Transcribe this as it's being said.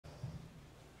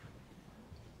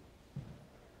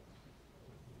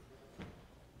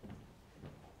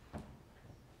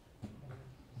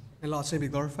May Lord's name be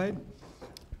glorified.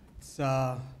 It's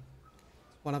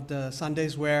one of the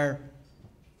Sundays where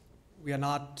we are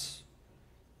not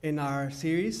in our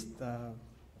series, the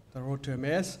Road to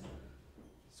Emmaus.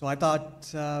 So I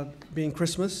thought, being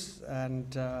Christmas and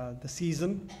the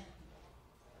season,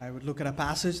 I would look at a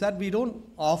passage that we don't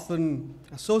often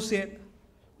associate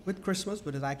with Christmas,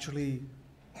 but is actually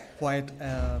quite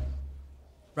a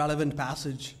relevant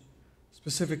passage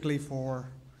specifically for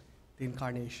the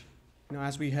Incarnation. You know,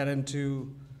 as we head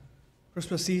into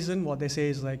Christmas season, what they say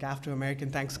is like after American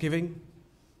Thanksgiving,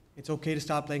 it's okay to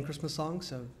start playing Christmas songs.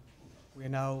 So we are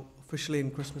now officially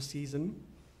in Christmas season.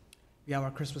 We have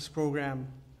our Christmas program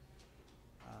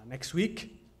next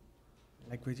week.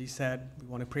 Like Reggie said, we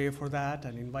want to pray for that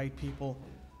and invite people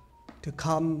to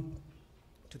come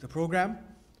to the program.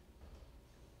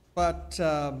 But,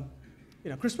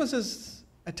 Christmas is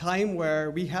a time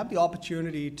where we have the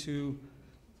opportunity to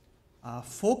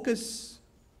focus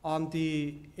on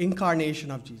the incarnation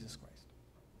of Jesus Christ.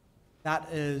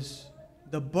 That is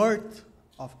the birth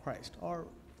of Christ. Or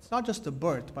it's not just the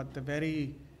birth, but the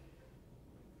very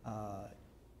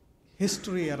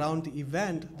history around the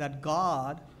event that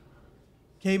God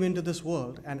came into this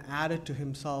world and added to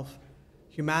himself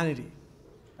humanity.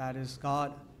 That is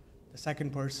God, the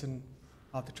second person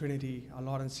of the Trinity, our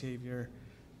Lord and Savior,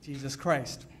 Jesus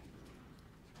Christ.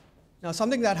 Now,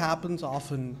 something that happens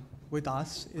often with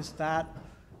us is that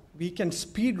we can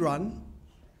speed run,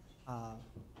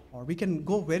 or we can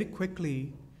go very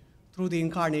quickly through the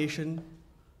incarnation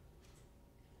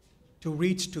to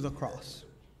reach to the cross.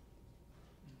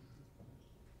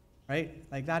 Right?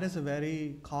 Like that is a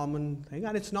very common thing.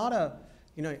 And it's not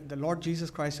the Lord Jesus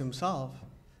Christ himself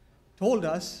told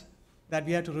us that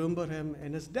we have to remember him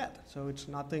in his death. So there's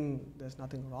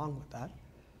nothing wrong with that.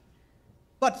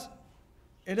 But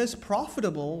it is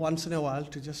profitable once in a while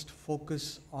to just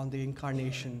focus on the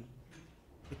incarnation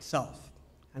itself.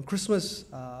 And Christmas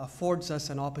affords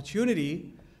us an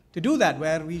opportunity to do that,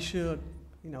 where we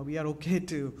are okay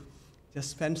to just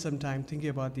spend some time thinking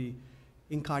about the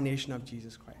incarnation of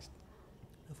Jesus Christ.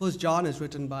 First John is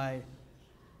written by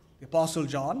the Apostle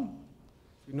John.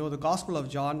 You know the Gospel of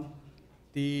John.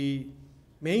 The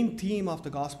main theme of the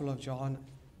Gospel of John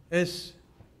is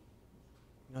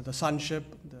the sonship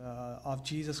of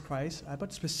Jesus Christ,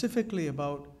 but specifically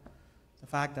about the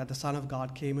fact that the Son of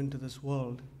God came into this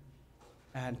world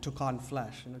and took on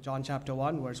flesh. John chapter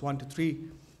 1, verse 1 to 3,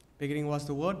 beginning was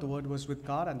the Word was with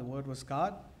God, and the Word was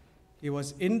God. He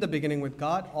was in the beginning with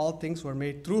God. All things were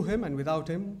made through him, and without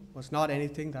him was not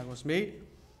anything that was made.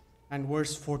 And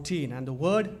verse 14, and the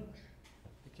Word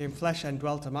became flesh and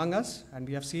dwelt among us, and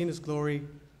we have seen his glory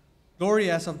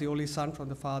as of the only Son from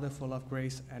the Father, full of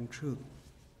grace and truth.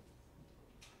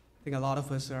 I think a lot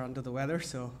of us are under the weather,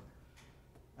 so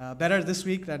better this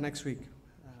week than next week.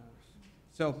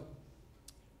 So,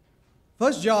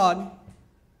 1 John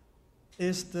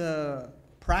is the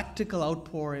practical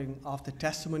outpouring of the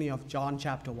testimony of John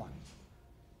chapter 1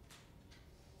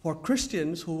 for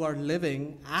Christians who are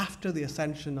living after the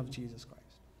ascension of Jesus Christ.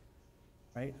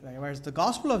 Right? Whereas the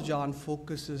Gospel of John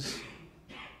focuses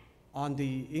on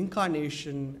the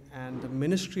incarnation and the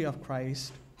ministry of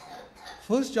Christ,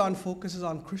 1 John focuses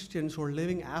on Christians who are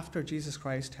living after Jesus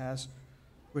Christ has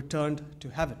returned to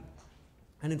heaven.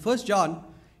 And in 1 John,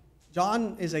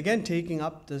 John is again taking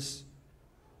up this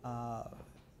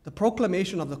the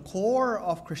proclamation of the core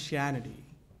of Christianity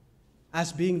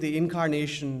as being the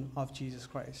incarnation of Jesus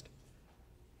Christ.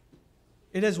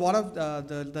 It is one of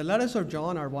the letters of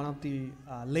John are one of the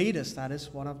latest, that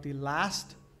is, one of the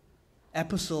last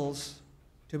epistles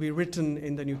to be written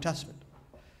in the New Testament.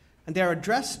 And they are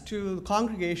addressed to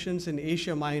congregations in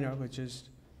Asia Minor, which is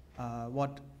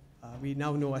what we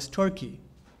now know as Turkey.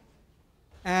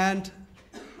 And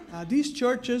these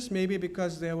churches, maybe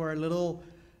because they were a little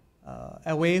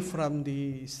away from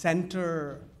the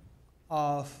center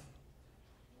of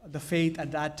the faith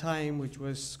at that time, which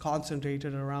was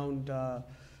concentrated around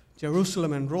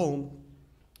Jerusalem and Rome,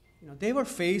 they were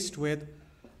faced with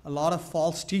a lot of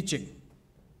false teaching.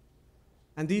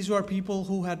 And these were people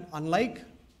who had, unlike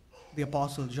the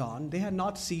Apostle John, they had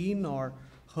not seen or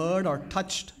heard or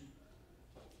touched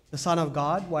the Son of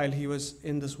God while he was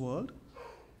in this world.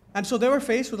 And so they were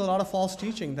faced with a lot of false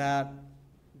teaching that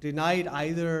denied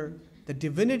either the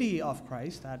divinity of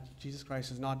Christ, that Jesus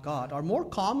Christ is not God, or more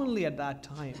commonly at that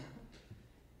time,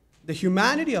 the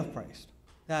humanity of Christ,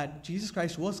 that Jesus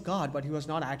Christ was God, but he was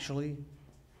not actually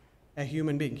a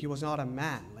human being. He was not a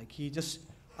man. Like, he just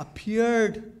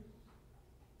appeared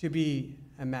to be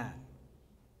a man,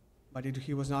 but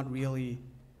he was not really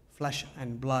flesh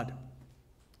and blood.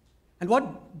 And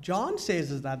what John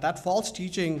says is that false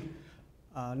teaching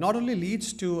not only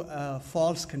leads to a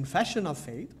false confession of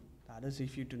faith, that is,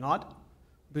 if you do not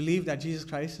believe that Jesus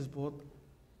Christ is both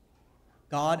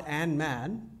God and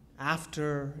man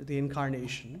after the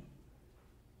incarnation,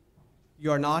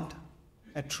 you are not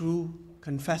a true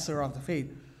confessor of the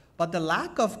faith. But the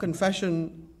lack of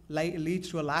confession leads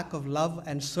to a lack of love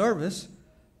and service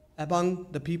among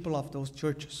the people of those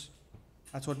churches.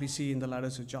 That's what we see in the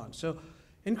letters of John. So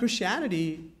in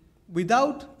Christianity,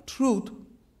 without truth,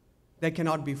 there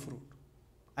cannot be fruit.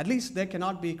 At least there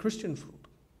cannot be Christian fruit.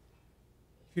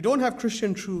 If you don't have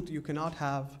Christian truth, you cannot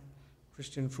have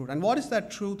Christian fruit. And what is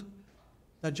that truth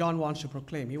that John wants to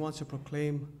proclaim? He wants to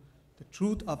proclaim the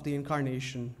truth of the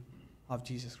incarnation of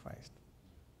Jesus Christ.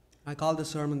 I call this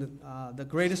sermon the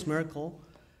greatest miracle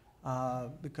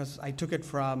because I took it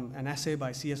from an essay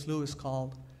by C.S. Lewis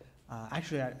called, I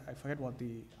forget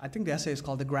I think the essay is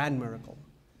called The Grand Miracle.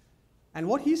 And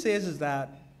what he says is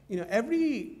that,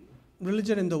 every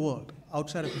religion in the world,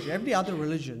 outside of Christianity, every other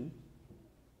religion,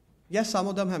 yes, some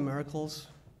of them have miracles,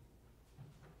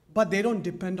 but they don't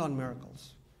depend on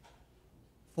miracles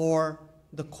for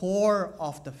the core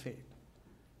of the faith.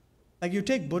 Like you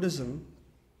take Buddhism.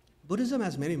 Buddhism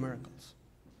has many miracles,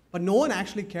 but no one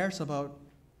actually cares about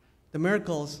the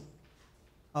miracles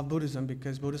of Buddhism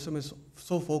because Buddhism is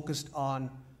so focused on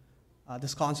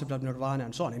this concept of nirvana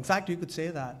and so on. In fact, you could say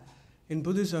that in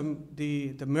Buddhism,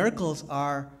 the miracles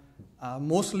are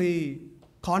mostly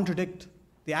contradict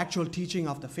the actual teaching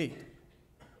of the faith.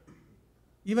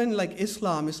 Even like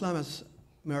Islam has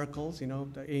miracles,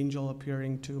 the angel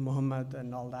appearing to Muhammad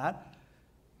and all that.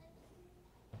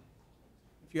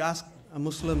 If you ask a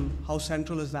Muslim, how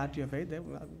central is that to your faith? It's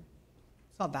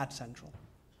not that central.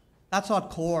 That's not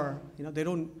core. They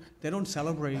don't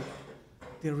celebrate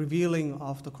the revealing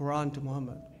of the Quran to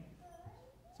Muhammad.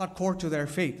 It's not core to their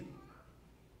faith.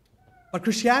 But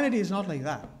Christianity is not like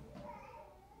that.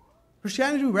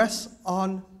 Christianity rests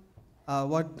on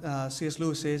what C.S.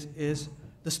 Lewis says is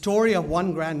the story of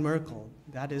one grand miracle.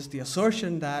 That is the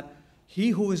assertion that he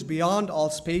who is beyond all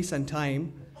space and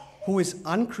time, who is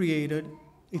uncreated,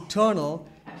 eternal,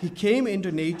 he came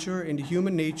into nature, into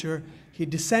human nature, he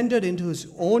descended into his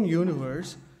own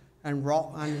universe and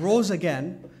rose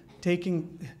again,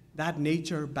 taking that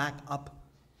nature back up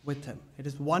with him. It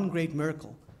is one great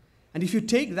miracle. And if you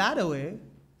take that away,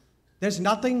 there's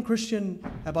nothing Christian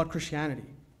about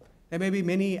Christianity. There may be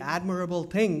many admirable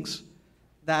things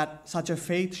that such a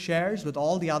faith shares with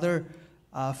all the other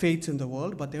faiths in the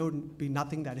world, but there would be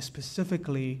nothing that is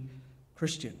specifically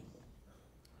Christian.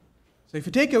 So if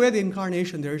you take away the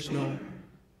incarnation, there is no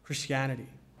Christianity.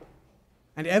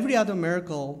 And every other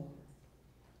miracle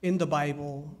in the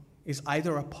Bible is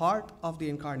either a part of the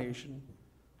incarnation,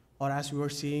 or as we were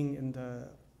seeing in the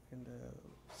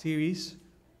series,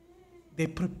 they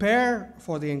prepare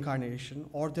for the incarnation,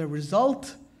 or they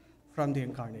result from the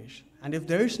incarnation. And if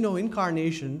there is no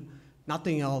incarnation,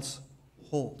 nothing else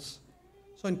holds.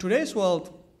 So in today's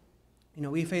world,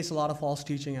 we face a lot of false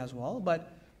teaching as well,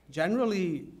 but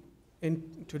generally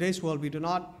in today's world, we do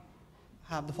not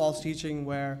have the false teaching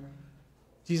where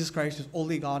Jesus Christ is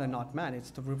only God and not man.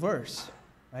 It's the reverse,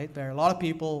 right? There are a lot of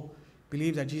people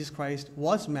believe that Jesus Christ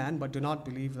was man, but do not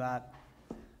believe that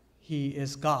he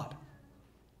is God.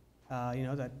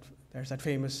 That there's that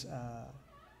famous,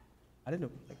 I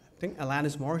think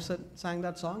Alanis Morissette sang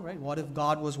that song, right? What if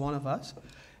God was one of us?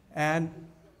 And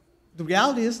the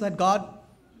reality is that God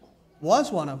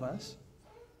was one of us.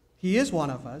 He is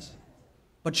one of us.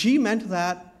 But she meant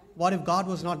that, what if God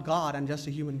was not God and just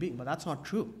a human being? But that's not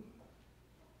true.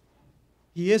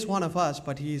 He is one of us,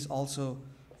 but he is also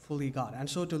fully God. And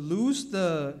so to lose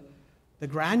the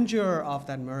grandeur of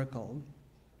that miracle,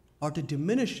 or to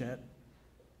diminish it,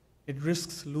 it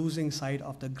risks losing sight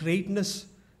of the greatness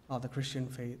of the Christian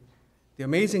faith, the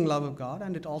amazing love of God,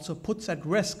 and it also puts at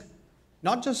risk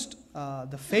not just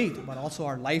the faith, but also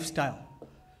our lifestyle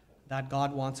that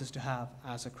God wants us to have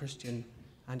as a Christian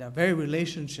and our very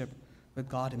relationship with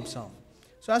God himself.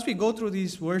 So as we go through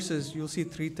these verses, you'll see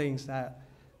three things: that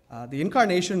the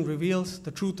incarnation reveals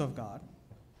the truth of God,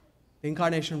 the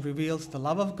incarnation reveals the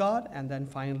love of God, and then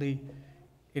finally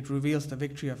it reveals the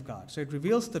victory of God. So it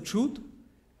reveals the truth,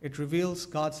 it reveals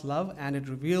God's love, and it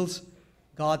reveals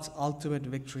God's ultimate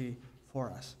victory for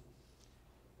us.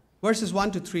 Verses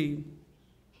 1 to 3,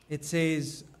 it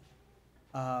says,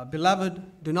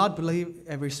 Beloved, do not believe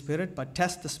every spirit, but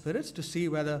test the spirits to see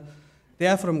whether they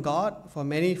are from God, for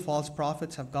many false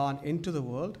prophets have gone into the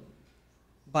world.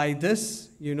 By this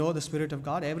you know the Spirit of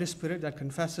God. Every spirit that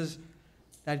confesses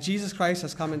that Jesus Christ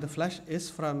has come in the flesh is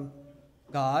from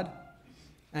God,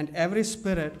 and every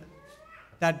spirit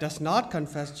that does not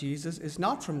confess Jesus is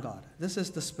not from God. This is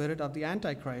the spirit of the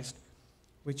Antichrist,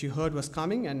 which you heard was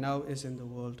coming and now is in the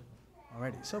world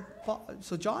already.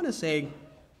 So John is saying,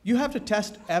 you have to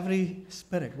test every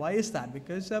spirit. Why is that?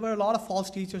 Because there were a lot of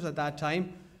false teachers at that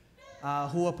time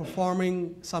who were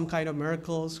performing some kind of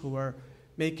miracles, who were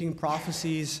making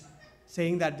prophecies,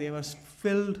 saying that they were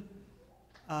filled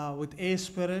with a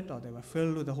spirit, or they were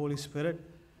filled with the Holy Spirit,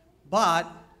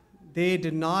 but they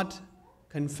did not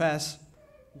confess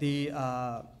the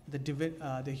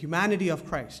humanity of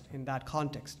Christ in that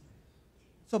context.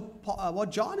 So what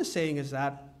John is saying is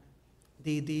that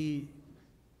the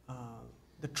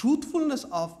truthfulness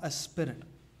of a spirit,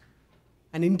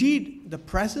 and indeed the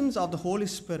presence of the Holy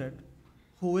Spirit,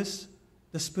 who is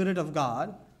the Spirit of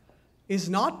God, is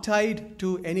not tied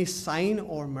to any sign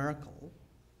or miracle,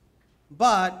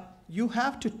 but you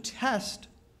have to test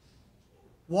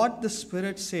what the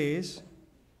Spirit says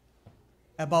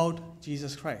about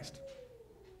Jesus Christ.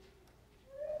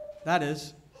 That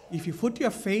is, if you put your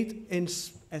faith in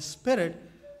a spirit,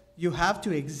 you have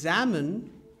to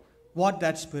examine what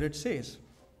that spirit says.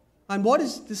 And what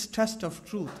is this test of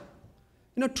truth?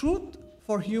 Truth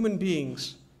for human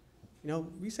beings,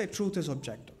 we say truth is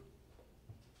objective,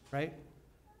 right?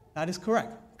 That is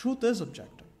correct. Truth is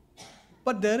objective.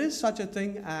 But there is such a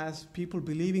thing as people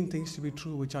believing things to be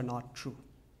true which are not true.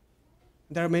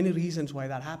 There are many reasons why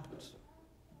that happens.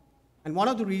 And one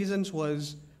of the reasons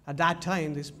was, at that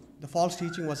time, the false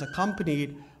teaching was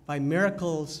accompanied by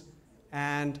miracles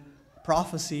and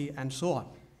prophecy and so on.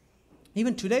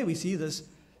 Even today we see this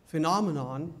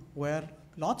phenomenon where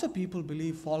lots of people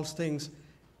believe false things,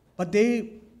 but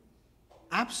they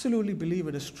absolutely believe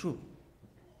it is true.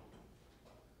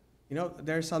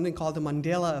 There's something called the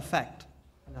Mandela effect.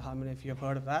 I don't know how many of you have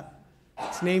heard of that.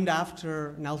 It's named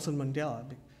after Nelson Mandela.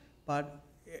 But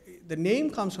the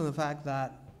name comes from the fact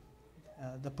that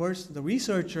the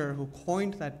researcher who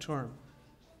coined that term,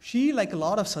 she, like a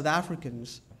lot of South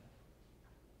Africans,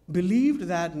 believed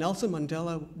that Nelson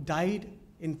Mandela died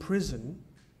in prison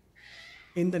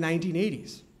in the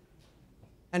 1980s.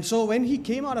 And so when he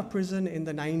came out of prison in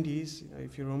the 90s,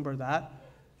 if you remember that,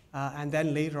 and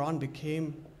then later on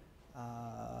became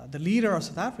the leader of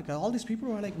South Africa, all these people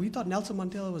were like, we thought Nelson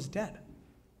Mandela was dead.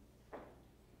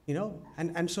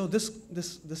 And so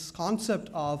this concept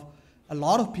of a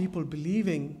lot of people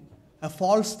believing a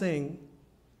false thing,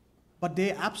 but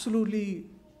they absolutely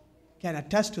can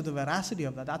attest to the veracity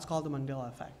of that. That's called the Mandela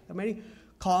effect. There are many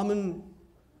common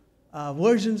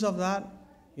versions of that.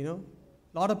 A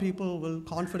lot of people will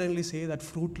confidently say that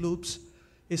Fruit Loops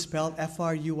is spelled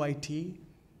F-R-U-I-T.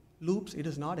 Loops, it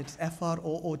is not. It's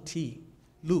F-R-O-O-T.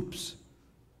 Loops.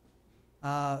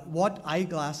 What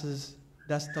eyeglasses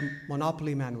does the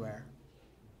Monopoly man wear?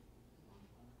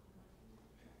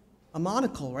 A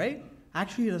monocle, right?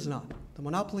 Actually, it does not. The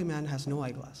Monopoly man has no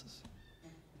eyeglasses.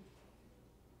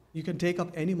 You can take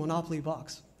up any Monopoly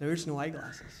box. There is no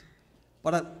eyeglasses.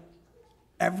 But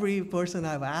every person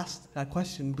I've asked that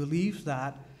question believes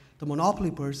that the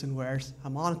Monopoly person wears a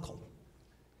monocle.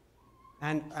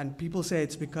 And people say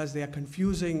it's because they are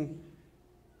confusing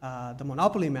the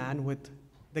Monopoly man with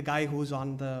the guy who's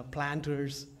on the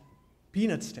Planters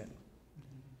peanut tin.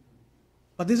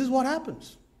 But this is what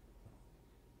happens.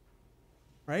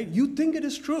 Right? You think it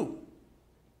is true,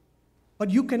 but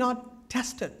you cannot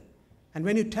test it. And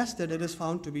when you test it, it is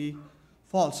found to be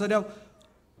false. So now,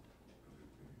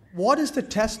 what is the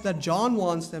test that John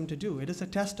wants them to do? It is a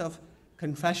test of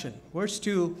confession. Verse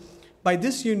 2, by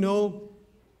this you know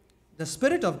the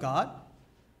Spirit of God.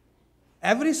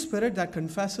 Every spirit that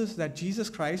confesses that Jesus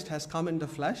Christ has come in the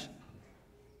flesh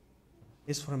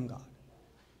is from God.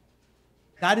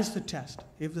 That is the test.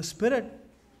 If the Spirit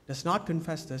does not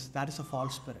confess this, that is a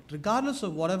false spirit, regardless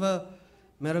of whatever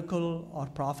miracle or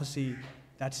prophecy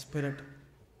that spirit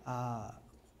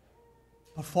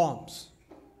performs.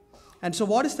 And so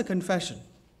what is the confession?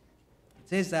 It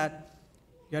says that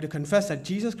you have to confess that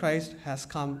Jesus Christ has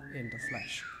come in the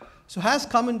flesh. So has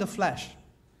come in the flesh.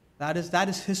 That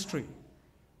is history.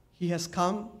 He has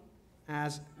come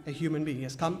as a human being. He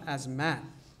has come as man.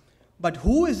 But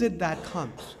who is it that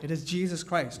comes? It is Jesus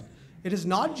Christ. It is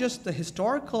not just the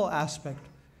historical aspect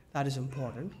that is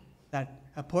important, that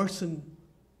a person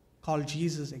called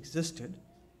Jesus existed,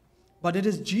 but it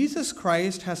is Jesus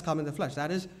Christ has come in the flesh.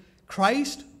 That is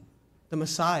Christ, the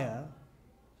Messiah,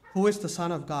 who is the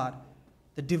Son of God,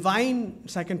 the divine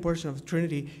second person of the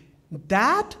Trinity.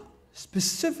 That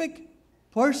specific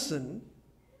person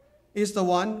is the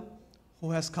one who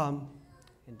has come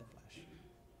in the flesh.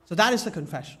 So that is the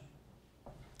confession.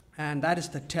 And that is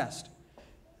the test.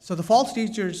 So the false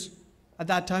teachers at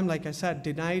that time, like I said,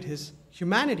 denied his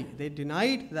humanity. They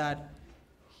denied that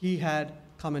he had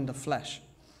come in the flesh.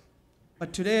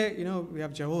 But today, we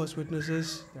have Jehovah's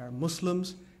Witnesses, there are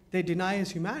Muslims, they deny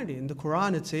his humanity. In the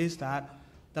Quran, it says that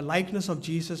the likeness of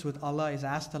Jesus with Allah is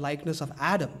as the likeness of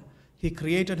Adam. He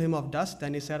created him of dust,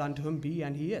 then he said unto him, be,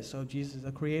 and he is. So Jesus is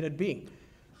a created being.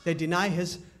 They deny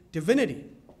his divinity.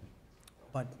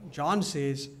 But John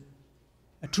says,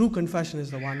 a true confession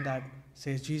is the one that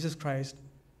says Jesus Christ,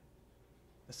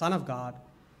 the Son of God,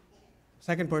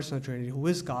 second person of the Trinity, who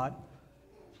is God,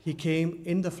 he came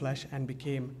in the flesh and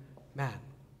became man.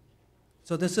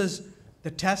 So this is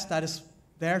the test that is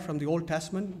there from the Old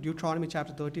Testament. Deuteronomy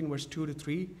chapter 13, verse 2 to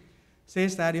 3,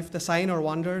 says that if the sign or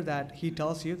wonder that he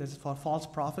tells you, this is for false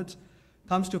prophets,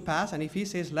 comes to pass, and if he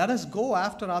says, let us go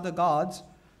after other gods,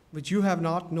 which you have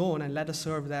not known, and let us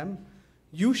serve them,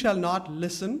 you shall not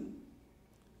listen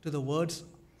to the words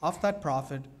of that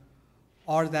prophet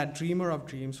or that dreamer of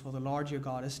dreams, for the Lord your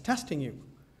God is testing you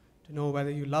to know whether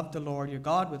you love the Lord your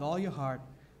God with all your heart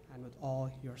and with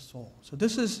all your soul. So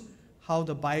this is how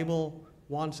the Bible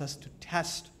wants us to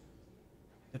test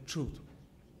the truth.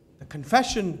 The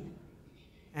confession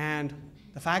and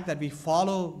the fact that we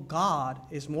follow God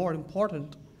is more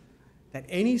important than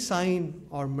any sign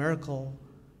or miracle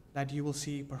that you will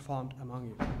see performed among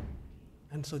you.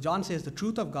 And so John says the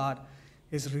truth of God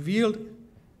is revealed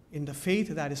in the faith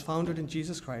that is founded in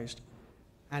Jesus Christ,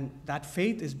 and that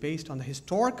faith is based on the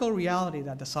historical reality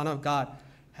that the Son of God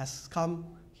has come,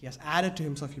 he has added to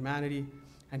himself humanity,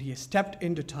 and he has stepped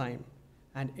into time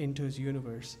and into his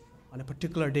universe on a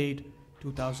particular date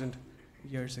 2,000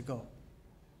 years ago.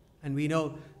 And we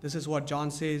know this is what John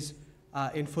says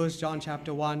in 1 John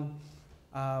chapter 1,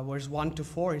 verse 1 to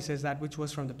 4. He says that which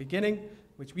was from the beginning,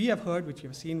 which we have heard, which we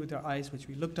have seen with our eyes, which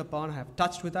we looked upon, have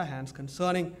touched with our hands,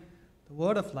 concerning the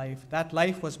word of life. That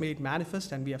life was made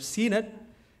manifest, and we have seen it,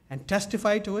 and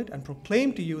testified to it, and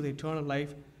proclaimed to you the eternal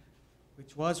life,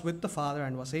 which was with the Father,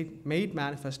 and was made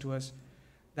manifest to us.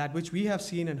 That which we have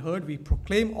seen and heard, we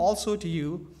proclaim also to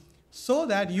you, so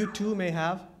that you too may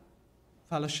have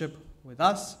fellowship with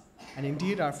us. And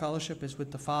indeed, our fellowship is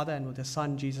with the Father and with His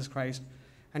Son, Jesus Christ.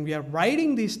 And we are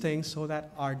writing these things so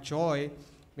that our joy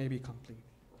may be complete.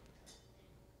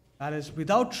 That is,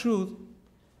 without truth,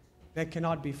 there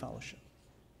cannot be fellowship.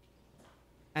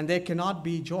 And there cannot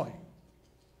be joy.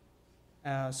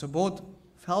 So both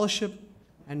fellowship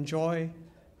and joy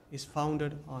is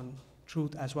founded on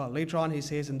truth as well. Later on, he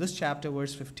says in this chapter,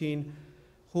 verse 15,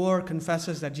 whoever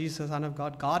confesses that Jesus is the Son of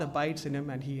God, God abides in him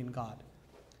and he in God.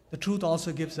 The truth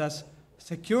also gives us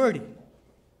security.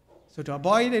 So to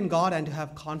abide in God and to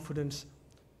have confidence,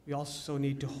 we also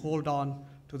need to hold on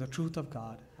to the truth of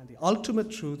God and the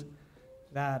ultimate truth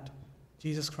that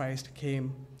Jesus Christ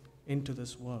came into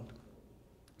this world.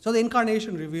 So the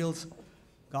incarnation reveals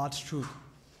God's truth.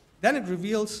 Then it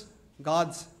reveals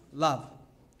God's love.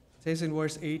 It says in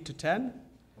verse 8 to 10,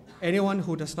 anyone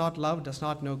who does not love does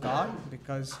not know God,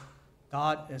 because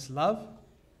God is love.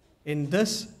 In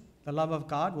this, the love of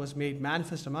God was made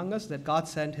manifest among us, that God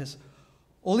sent his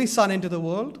only Son into the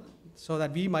world so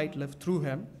that we might live through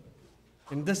him.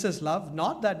 And this is love,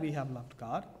 not that we have loved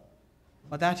God,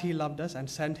 but that he loved us and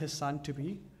sent his Son to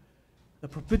be the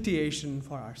propitiation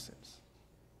for our sins.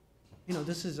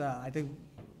 This is, I think,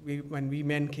 when we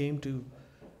men came to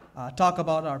talk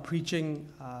about our preaching,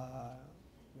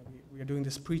 we are doing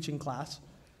this preaching class.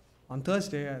 On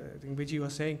Thursday, I think Vijay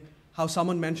was saying how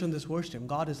someone mentioned this verse to him,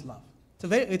 God is love.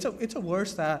 It's a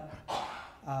verse that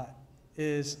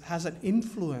has an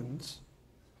influence,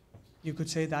 you could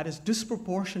say, that is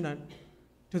disproportionate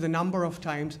to the number of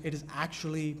times it is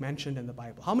actually mentioned in the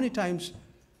Bible. How many times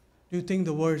do you think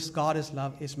the verse God is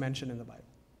love is mentioned in the Bible?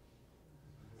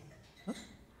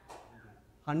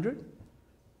 100?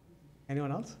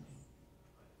 Anyone else?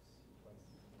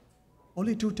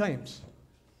 Only 2 times.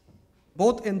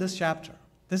 Both in this chapter.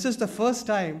 This is the first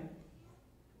time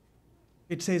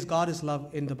it says God is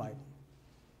love in the Bible.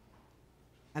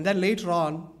 And then later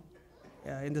on,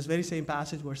 in this very same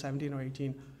passage, verse 17 or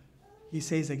 18, he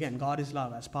says again, God is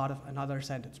love, as part of another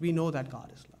sentence. We know that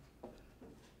God is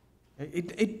love.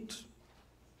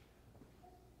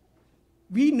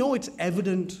 We know it's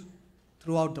evident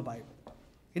throughout the Bible.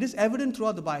 It is evident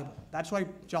throughout the Bible. That's why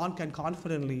John can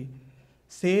confidently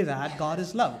say that God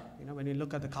is love. When you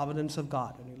look at the covenants of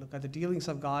God, when you look at the dealings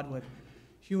of God with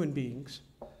human beings,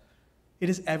 it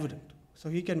is evident. So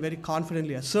he can very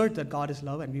confidently assert that God is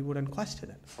love, and we wouldn't question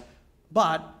it.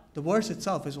 But the verse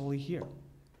itself is only here.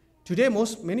 Today,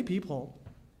 many people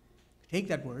take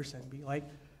that verse and be like,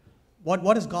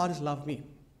 what does God is love mean?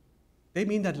 They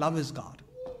mean that love is God.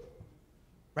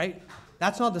 Right?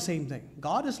 That's not the same thing.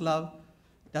 God is love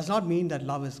does not mean that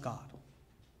love is God.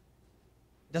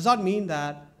 It does not mean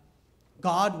that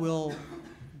God will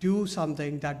do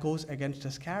something that goes against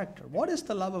his character. What is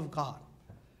the love of God?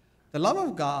 The love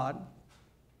of God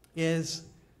is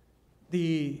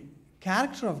the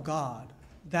character of God,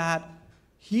 that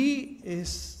he is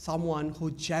someone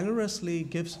who generously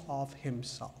gives of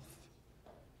himself.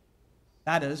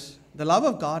 That is, the love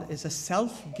of God is a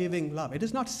self-giving love. It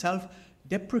is not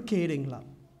self-deprecating love.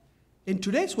 In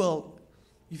today's world,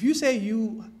 if you say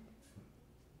you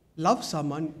love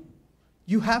someone,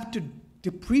 you have to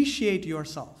depreciate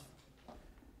yourself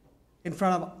in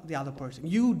front of the other person.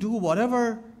 You do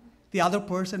whatever the other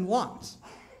person wants,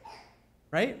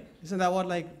 right? Isn't that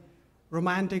what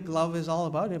romantic love is all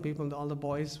about? And people, all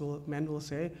the men will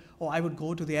say, "Oh, I would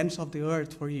go to the ends of the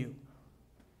earth for you."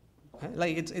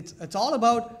 Okay? It's all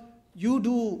about you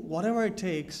do whatever it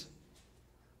takes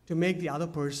to make the other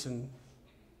person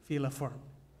feel affirmed.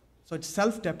 So it's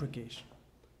self-deprecation.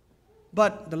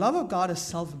 But the love of God is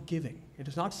self-giving. It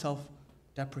is not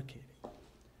self-deprecating.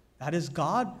 That is,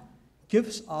 God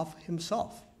gives of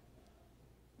himself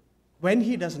when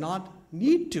he does not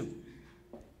need to.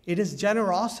 It is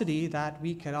generosity that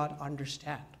we cannot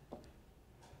understand.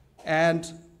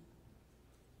 And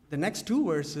the next two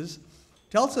verses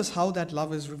tells us how that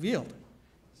love is revealed.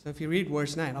 So if you read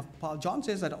verse 9, John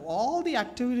says that all the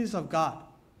activities of God,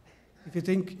 if you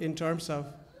think in terms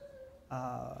of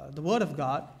the Word of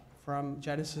God from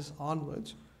Genesis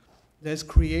onwards, there's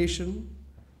creation,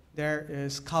 there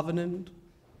is covenant,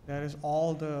 there is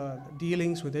all the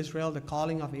dealings with Israel, the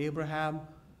calling of Abraham,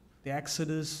 the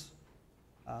Exodus,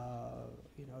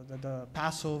 the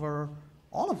Passover,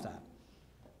 all of that.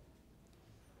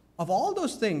 Of all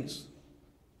those things,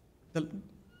 the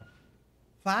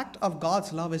fact of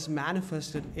God's love is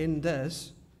manifested in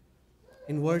this,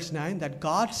 in verse 9, that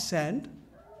God sent,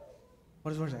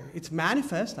 what is verse 9? It's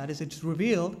manifest, that is, it's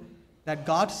revealed that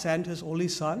God sent his only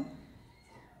Son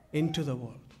into the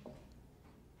world.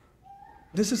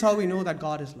 This is how we know that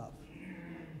God is love.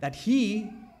 That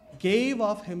he gave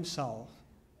of himself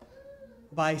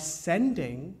by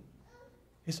sending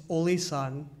his only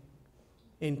Son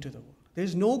into the world.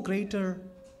 There's no greater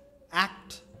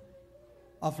act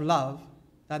of love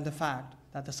than the fact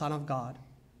that the Son of God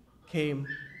came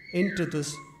into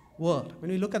this world.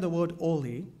 When we look at the word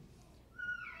only,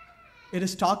 it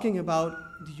is talking about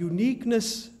the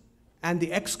uniqueness and the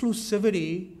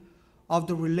exclusivity of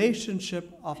the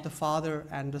relationship of the Father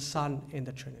and the Son in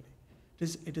the Trinity.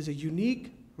 It is a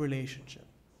unique relationship.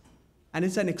 And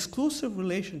it's an exclusive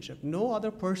relationship. No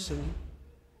other person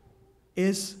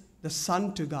is the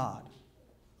son to God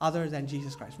other than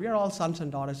Jesus Christ. We are all sons and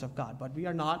daughters of God, but we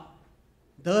are not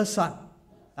the Son.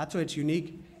 That's why it's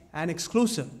unique and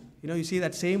exclusive. You see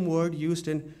that same word used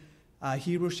in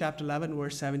Hebrews chapter 11,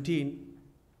 verse 17.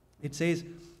 It says,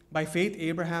 "By faith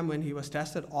Abraham, when he was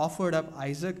tested, offered up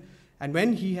Isaac, and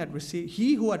when he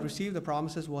who had received the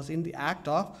promises was in the act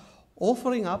of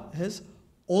offering up his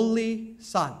only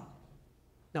son."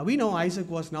 Now we know Isaac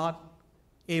was not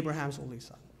Abraham's only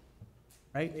son,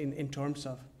 right, in terms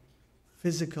of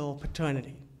physical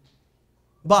paternity.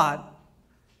 But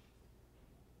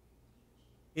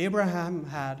Abraham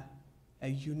had a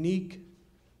unique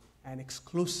and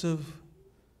exclusive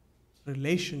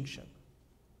relationship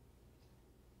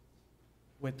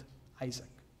with Isaac.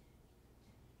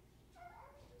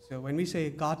 So when we say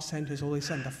God sent his only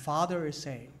Son, the Father is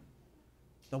saying,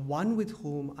 the one with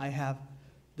whom I have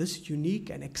this unique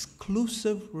and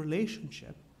exclusive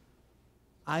relationship,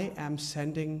 I am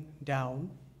sending down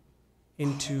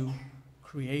into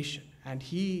creation. And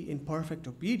he, in perfect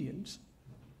obedience,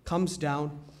 comes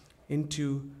down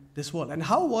into this world. And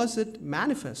how was it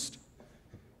manifest?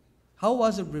 How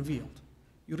was it revealed?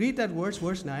 You read that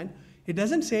verse 9, it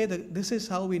doesn't say that this is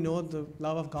how we know the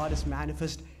love of God is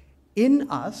manifest in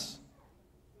us.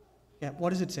 Yeah,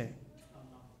 what does it say?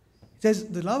 It says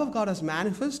the love of God is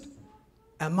manifest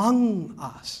among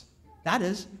us. That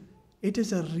is, it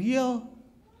is a real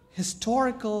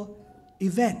historical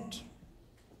event.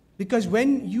 Because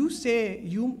when you say,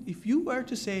 if you were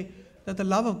to say that the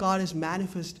love of God is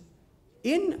manifest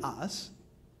in us,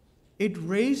 it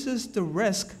raises the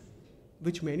risk,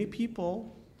 which many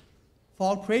people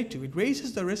fall prey to. It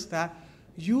raises the risk that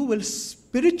you will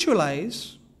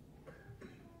spiritualize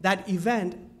that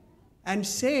event and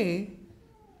say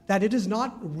that it is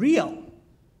not real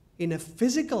in a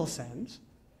physical sense,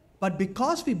 but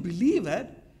because we believe it,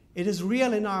 it is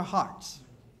real in our hearts.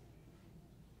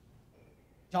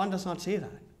 John does not say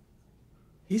that.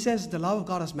 He says the love of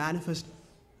God is manifest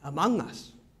among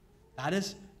us. That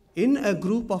is, in a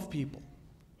group of people.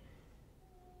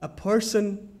 A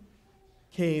person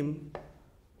came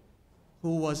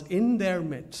who was in their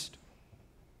midst,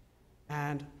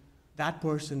 and that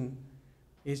person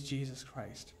is Jesus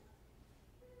Christ.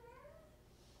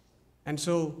 And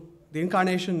so the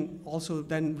incarnation also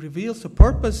then reveals the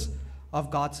purpose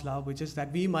of God's love, which is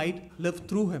that we might live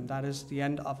through him. That is the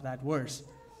end of that verse.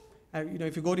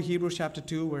 If you go to Hebrews chapter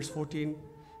 2, verse 14, it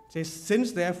says,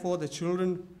 "Since therefore the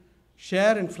children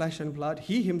share in flesh and blood,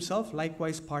 he himself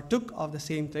likewise partook of the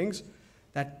same things,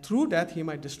 that through death he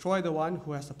might destroy the one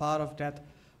who has the power of death,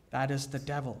 that is the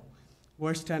devil."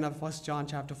 Verse 10 of 1 John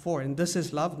chapter 4, "And this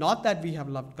is love, not that we have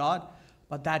loved God,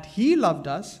 but that he loved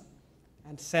us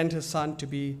and sent his Son to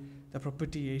be the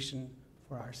propitiation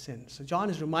for our sins." So John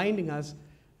is reminding us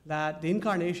that the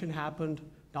incarnation happened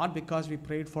not because we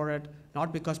prayed for it,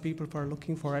 not because people were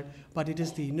looking for it, but it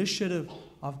is the initiative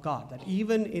of God, that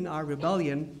even in our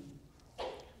rebellion,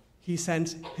 he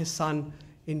sends his Son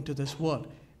into this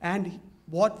world. And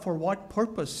for what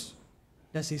purpose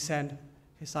does he send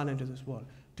his Son into this world?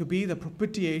 To be the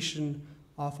propitiation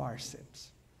of our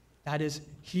sins. That is,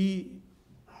 he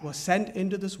was sent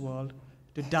into this world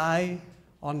to die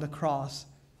on the cross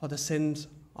for the sins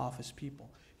of his people.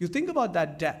 You think about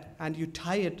that death and you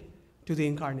tie it to the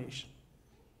incarnation.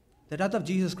 The death of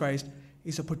Jesus Christ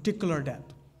is a particular death.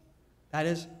 That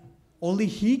is, only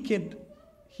he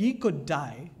could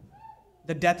die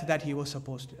the death that he was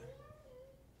supposed to die.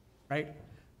 Right?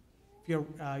 If you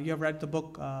have read the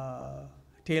book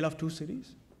Tale of Two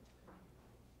Cities,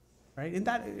 right? In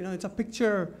that, it's a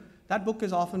picture. That book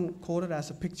is often quoted as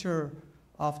a picture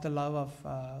of the love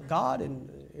of God and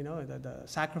the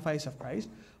sacrifice of Christ.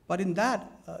 But in that,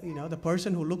 the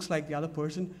person who looks like the other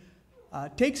person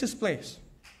takes his place,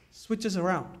 switches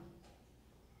around.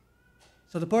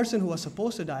 So the person who was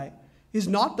supposed to die is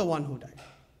not the one who died.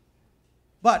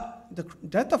 But the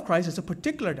death of Christ is a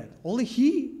particular death. Only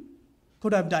he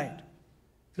could have died.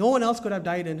 No one else could have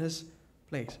died in his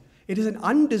place. It is an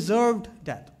undeserved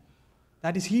death.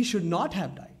 That is, he should not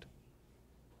have died.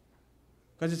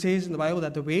 Because it says in the Bible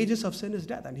that the wages of sin is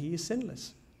death, and he is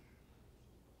sinless.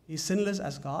 He is sinless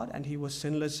as God, and he was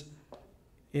sinless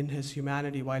in his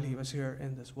humanity while he was here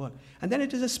in this world. And then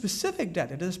it is a specific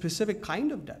death. It is a specific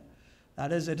kind of death.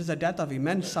 That is, it is a death of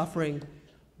immense suffering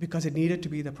because it needed to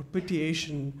be the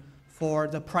propitiation for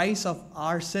the price of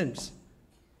our sins,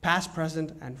 past,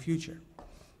 present, and future.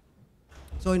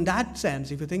 So in that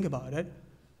sense, if you think about it,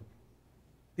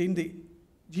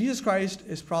 Jesus Christ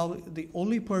is probably the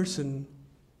only person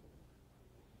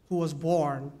who was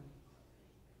born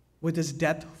with his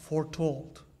death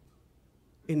foretold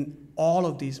in all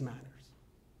of these matters.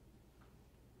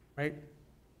 Right?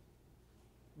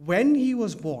 When he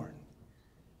was born,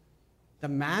 the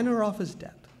manner of his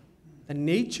death, the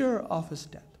nature of his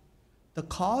death, the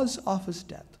cause of his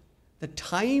death, the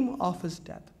time of his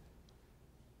death,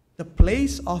 the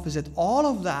place of his death, all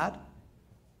of that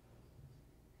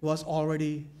was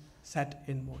already set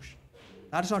in motion.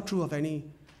 That is not true of any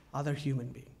other human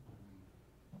being.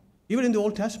 Even in the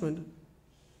Old Testament,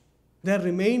 there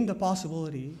remained the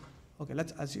possibility, okay,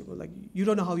 let's assume, you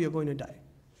don't know how you're going to die.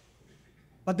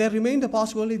 But there remained the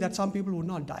possibility that some people would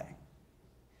not die.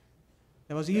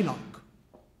 There was Enoch,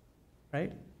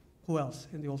 right? Who else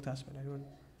in the Old Testament? Anyone?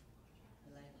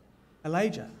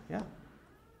 Elijah, yeah.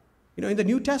 In the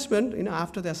New Testament,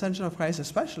 after the ascension of Christ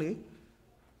especially,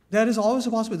 there is always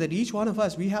a possibility that each one of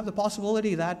us, we have the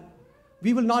possibility that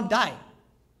we will not die.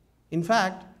 In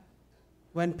fact,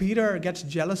 when Peter gets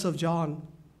jealous of John,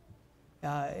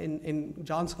 in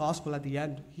John's gospel at the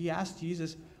end, he asked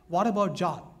Jesus, "What about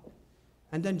John?"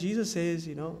 And then Jesus says,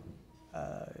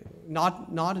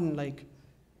 not in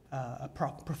a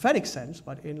prophetic sense,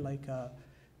 but in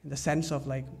the sense of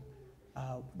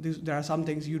there are some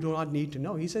things you do not need to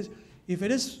know. He says, if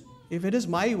it is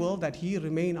my will that he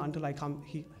remain until I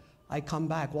come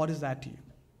back, what is that to you?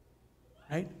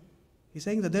 Right? He's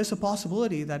saying that there's a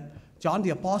possibility that John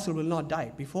the Apostle will not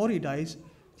die. Before he dies,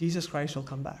 Jesus Christ will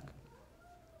come back.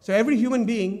 So every human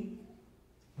being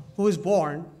who is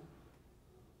born,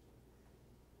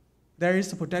 there is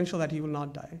the potential that he will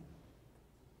not die.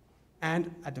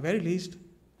 And at the very least,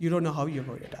 you don't know how you're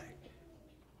going to die.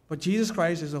 But Jesus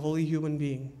Christ is a holy human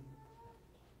being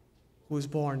who is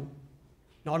born.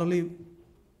 Not only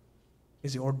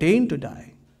is he ordained to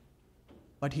die,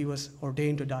 but he was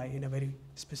ordained to die in a very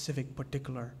specific,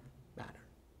 particular manner.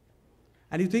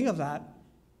 And you think of that,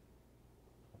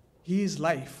 he is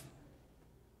life.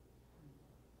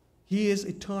 He is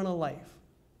eternal life.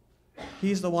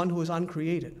 He is the one who is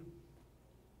uncreated.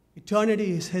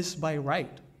 Eternity is his by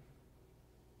right.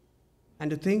 And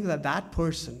to think that that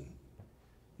person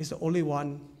is the only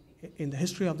one in the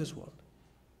history of this world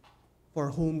for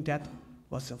whom death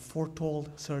was a foretold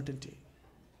certainty.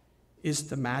 is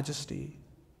the majesty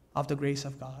of the grace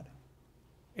of God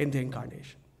in the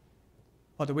incarnation.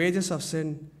 For the wages of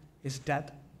sin is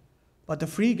death, but the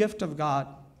free gift of God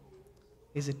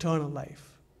is eternal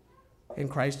life in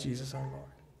Christ Jesus our Lord.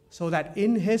 So that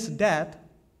in his death,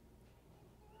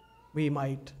 we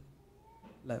might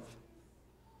live.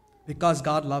 Because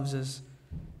God loves us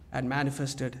and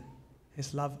manifested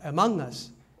his love among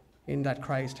us in that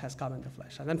Christ has come in the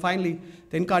flesh. And then finally,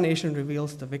 the incarnation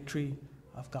reveals the victory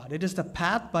of God. It is the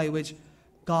path by which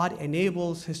God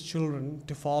enables his children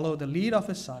to follow the lead of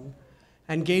his Son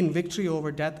and gain victory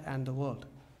over death and the world.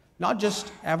 Not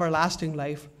just everlasting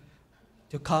life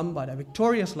to come, but a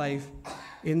victorious life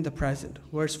in the present.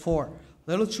 Verse 4,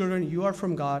 little children, you are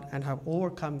from God and have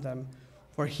overcome them,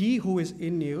 for he who is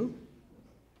in you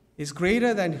is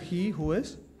greater than he who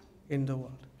is in the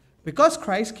world. Because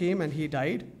Christ came and he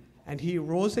died and he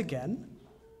rose again,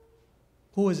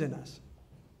 who is in us?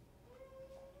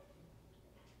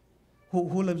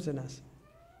 Who lives in us?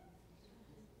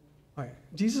 Okay.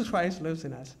 Jesus Christ lives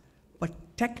in us. But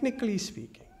technically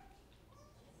speaking,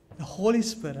 the Holy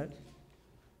Spirit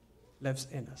lives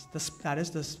in us. That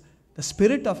is, the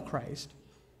Spirit of Christ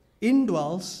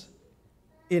indwells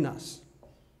in us.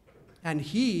 And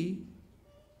he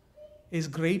is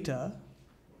greater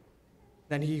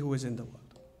than he who is in the world.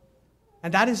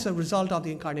 And that is a result of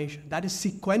the incarnation. That is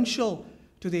sequential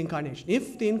to the incarnation.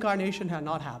 If the incarnation had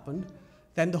not happened,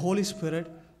 then the Holy Spirit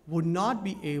would not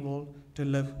be able to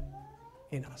live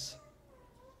in us.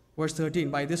 Verse 13,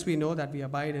 by this we know that we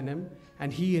abide in him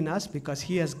and he in us, because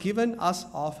he has given us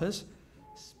of his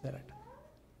Spirit.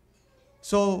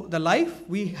 So the life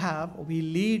we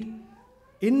lead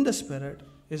in the Spirit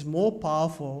is more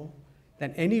powerful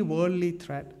than any worldly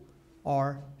threat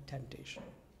or temptation.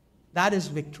 That is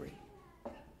victory,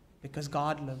 because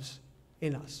God lives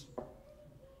in us.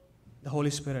 The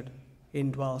Holy Spirit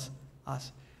indwells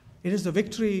us. It is the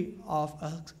victory of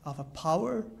a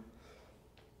power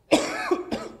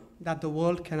that the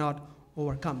world cannot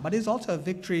overcome. But it's also a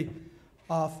victory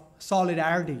of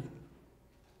solidarity.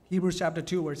 Hebrews chapter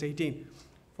 2, verse 18.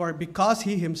 For because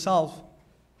he himself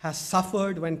has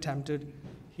suffered when tempted,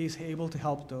 he is able to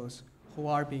help those who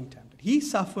are being tempted. He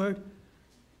suffered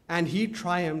and he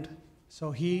triumphed,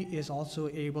 so he is also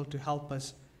able to help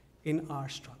us in our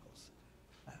struggles.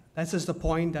 This is the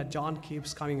point that John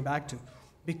keeps coming back to.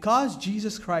 Because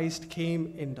Jesus Christ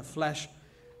came in the flesh,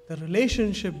 the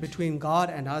relationship between God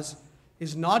and us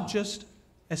is not just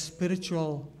a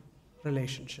spiritual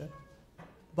relationship,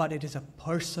 but it is a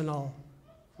personal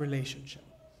relationship.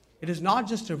 It is not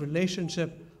just a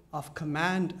relationship of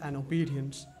command and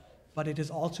obedience, but it is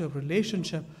also a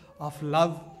relationship of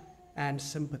love and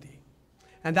sympathy.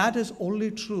 And that is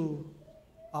only true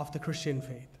of the Christian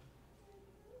faith.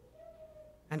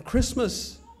 And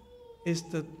Christmas is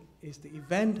the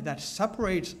event that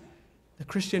separates the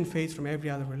Christian faith from every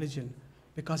other religion,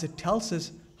 because it tells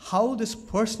us how this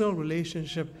personal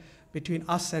relationship between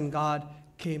us and God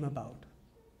came about.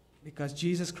 Because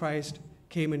Jesus Christ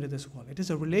came into this world. It is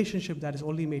a relationship that is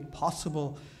only made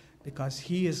possible because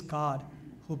he is God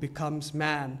who becomes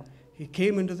man. He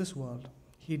came into this world.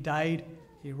 He died,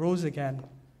 he rose again,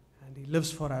 and he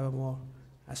lives forevermore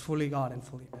as fully God and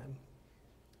fully man.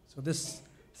 So this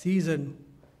season,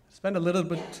 spend a little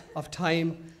bit of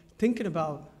time thinking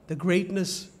about the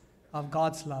greatness of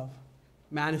God's love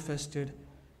manifested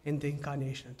in the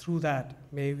incarnation. Through that,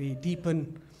 may we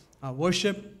deepen our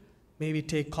worship, may we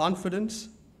take confidence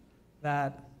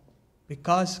that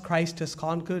because Christ has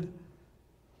conquered,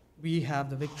 we have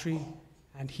the victory,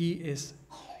 and he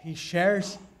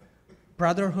shares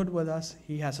brotherhood with us,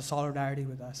 he has a solidarity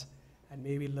with us, and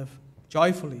may we live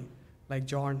joyfully like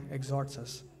John exhorts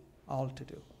us all to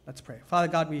do. Let's pray. Father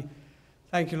God, we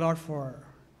thank you, Lord, for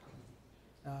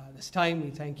this time.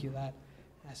 We thank you that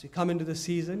as we come into this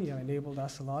season, you have enabled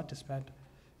us a lot to spend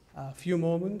a few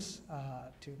moments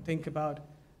to think about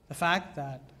the fact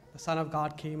that the Son of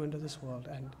God came into this world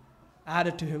and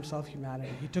added to himself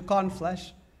humanity. He took on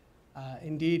flesh.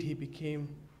 Indeed, he became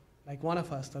like one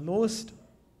of us, the lowest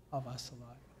of us,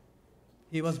 Lord.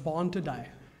 He was born to die,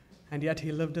 and yet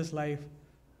he lived his life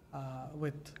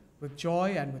with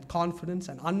joy and with confidence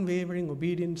and unwavering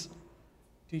obedience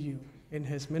to you in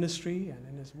his ministry and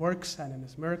in his works and in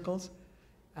his miracles.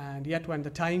 And yet when the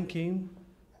time came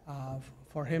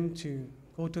for him to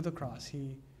go to the cross,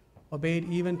 he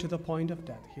obeyed even to the point of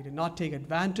death. He did not take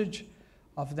advantage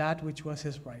of that which was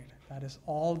his right. That is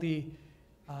all the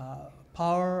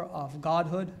power of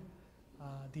Godhood,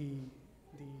 the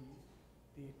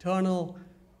eternal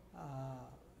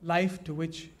life to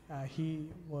which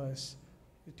was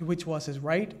his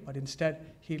right, but instead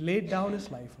he laid down his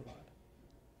life, Lord,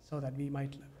 so that we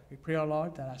might live. We pray, O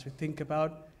Lord, that as we think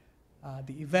about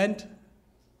the event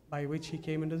by which he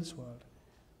came into this world,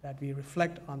 that we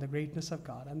reflect on the greatness of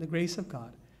God and the grace of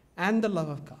God and the love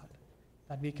of God,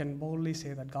 that we can boldly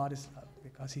say that God is love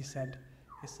because he sent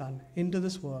his Son into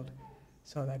this world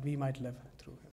so that we might live through him.